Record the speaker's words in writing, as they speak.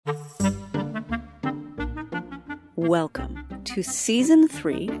Welcome to Season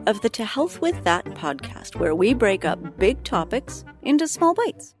 3 of the To Health With That podcast, where we break up big topics into small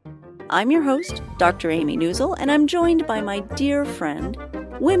bites. I'm your host, Dr. Amy Newsel, and I'm joined by my dear friend,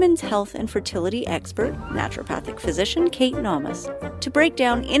 women's health and fertility expert, naturopathic physician Kate Namas, to break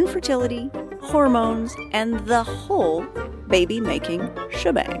down infertility, hormones, and the whole baby-making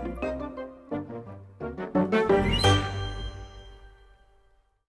shebang.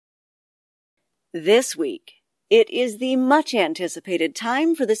 This week, it is the much-anticipated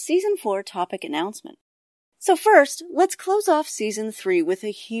time for the Season 4 topic announcement. So first, let's close off Season 3 with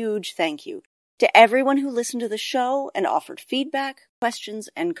a huge thank you to everyone who listened to the show and offered feedback, questions,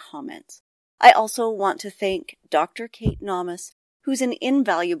 and comments. I also want to thank Dr. Kate Namas, who's an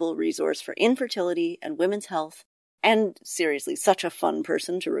invaluable resource for infertility and women's health, and seriously, such a fun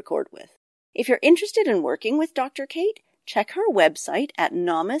person to record with. If you're interested in working with Dr. Kate, check her website at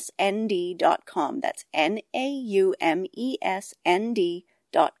naumesnd.com. That's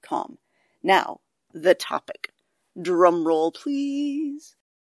naumesnd.com. Now, the topic. Drumroll, please.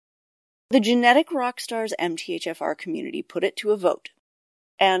 The Genetic Rockstars MTHFR community put it to a vote,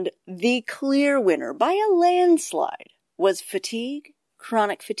 and the clear winner by a landslide was fatigue,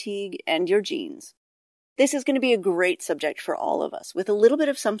 chronic fatigue, and your genes. This is going to be a great subject for all of us, with a little bit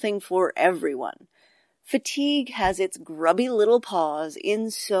of something for everyone. Fatigue has its grubby little paws in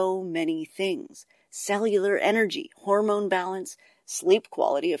so many things. Cellular energy, hormone balance, sleep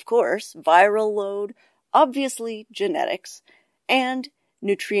quality, of course, viral load, obviously genetics, and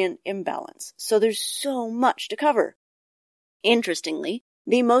nutrient imbalance. So there's so much to cover. Interestingly,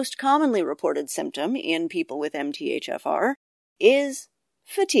 the most commonly reported symptom in people with MTHFR is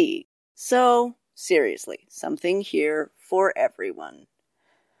fatigue. So, seriously, something here for everyone.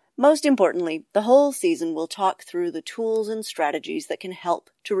 Most importantly, the whole season will talk through the tools and strategies that can help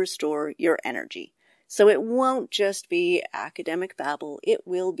to restore your energy. So it won't just be academic babble, it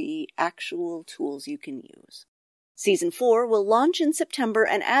will be actual tools you can use. Season 4 will launch in September,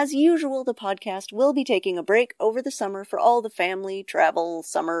 and as usual, the podcast will be taking a break over the summer for all the family, travel,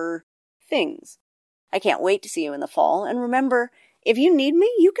 summer things. I can't wait to see you in the fall, and remember, if you need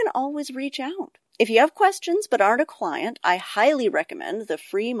me, you can always reach out. If you have questions but aren't a client, I highly recommend the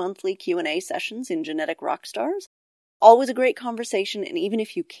free monthly Q&A sessions in Genetic Rockstars. Always a great conversation, and even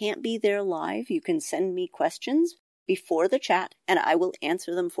if you can't be there live, you can send me questions before the chat, and I will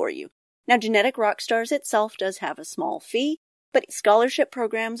answer them for you. Now, Genetic Rockstars itself does have a small fee, but scholarship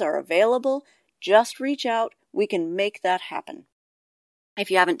programs are available. Just reach out. We can make that happen. If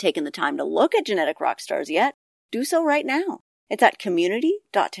you haven't taken the time to look at Genetic Rockstars yet, do so right now. It's at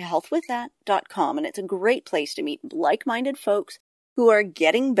community.tohealthwiththat.com, and it's a great place to meet like-minded folks who are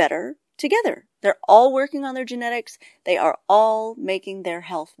getting better together. They're all working on their genetics, they are all making their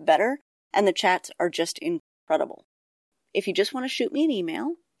health better, and the chats are just incredible. If you just want to shoot me an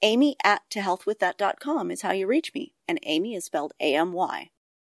email, amy@tohealthwiththat.com is how you reach me, and Amy is spelled A-M-Y.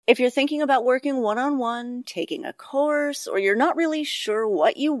 If you're thinking about working one-on-one, taking a course, or you're not really sure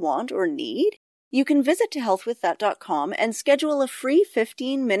what you want or need, you can visit tohealthwiththat.com and schedule a free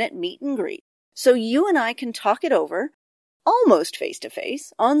 15-minute meet and greet so you and I can talk it over, almost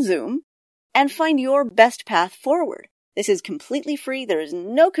face-to-face, on Zoom, and find your best path forward. This is completely free, there is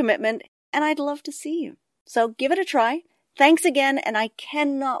no commitment, and I'd love to see you. So give it a try. Thanks again, and I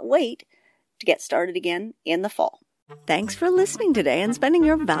cannot wait to get started again in the fall. Thanks for listening today and spending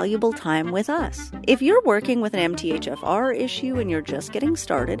your valuable time with us. If you're working with an MTHFR issue and you're just getting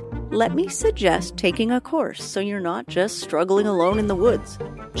started, let me suggest taking a course so you're not just struggling alone in the woods.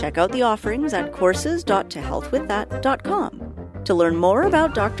 Check out the offerings at courses.tohealthwiththat.com. To learn more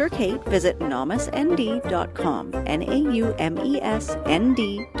about Dr. Kate, visit naumesnd.com,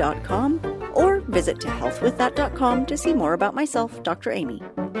 naumesnd.com, or visit tohealthwiththat.com to see more about myself, Dr. Amy.